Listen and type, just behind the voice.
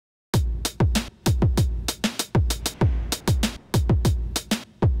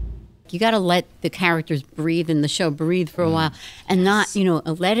like, you got to let the characters breathe and the show breathe for a while, and not,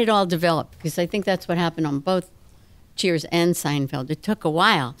 let it all develop, because I think that's what happened on both Cheers and Seinfeld. It took a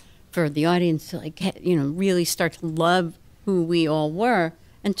while for the audience to, like, really start to love who we all were,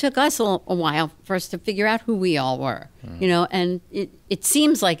 and took us a while for us to figure out who we all were, and it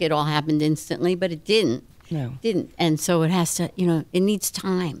seems like it all happened instantly, but it didn't. No. It didn't. And so it has to, it needs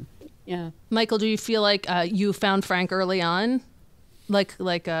time. Yeah. Michael, do you feel like you found Frank early on, like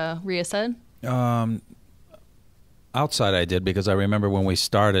Rhea said? Outside I did, because I remember when we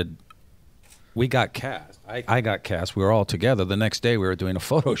started, we got cast. I got cast. We were all together. The next day we were doing a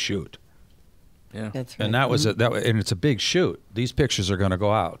photo shoot. Yeah. That's right. And that was and it's a big shoot. These pictures are going to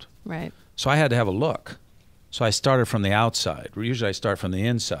go out. Right. So I had to have a look. So I started from the outside. Usually I start from the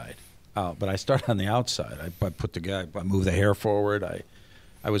inside, but I start on the outside. I moved the hair forward.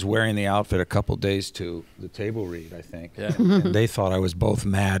 I was wearing the outfit a couple days to the table read, I think. Yeah. And they thought I was both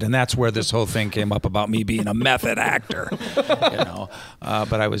mad, and that's where this whole thing came up about me being a method actor,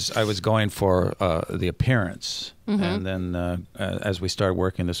 But I was going for the appearance, and then as we started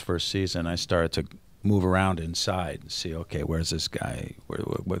working this first season, I started to move around inside and see, okay, where's this guy?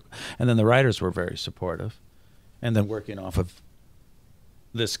 And then the writers were very supportive, and then working off of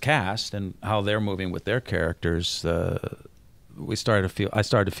this cast and how they're moving with their characters. I started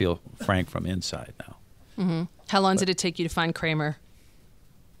to feel Frank from inside now. Mm-hmm. How long did it take you to find Kramer?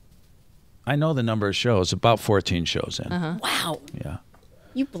 I know the number of shows, about 14 shows in. Wow. Yeah.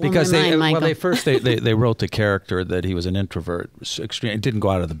 You blow my mind, Michael. They wrote the character that he was an introvert, extreme, didn't go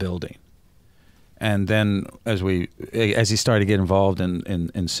out of the building. And then as he started to get involved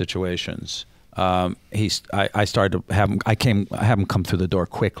in situations, I started to have him come through the door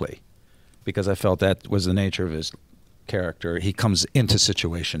quickly, because I felt that was the nature of his character. He comes into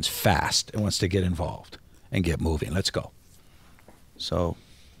situations fast and wants to get involved and get moving. Let's go. So,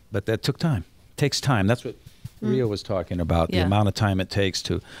 but that took time. It takes time. That's what Rhea was talking about, the amount of time it takes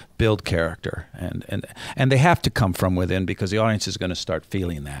to build character. And they have to come from within, because the audience is going to start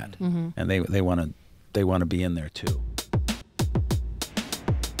feeling that. And they want to be in there too.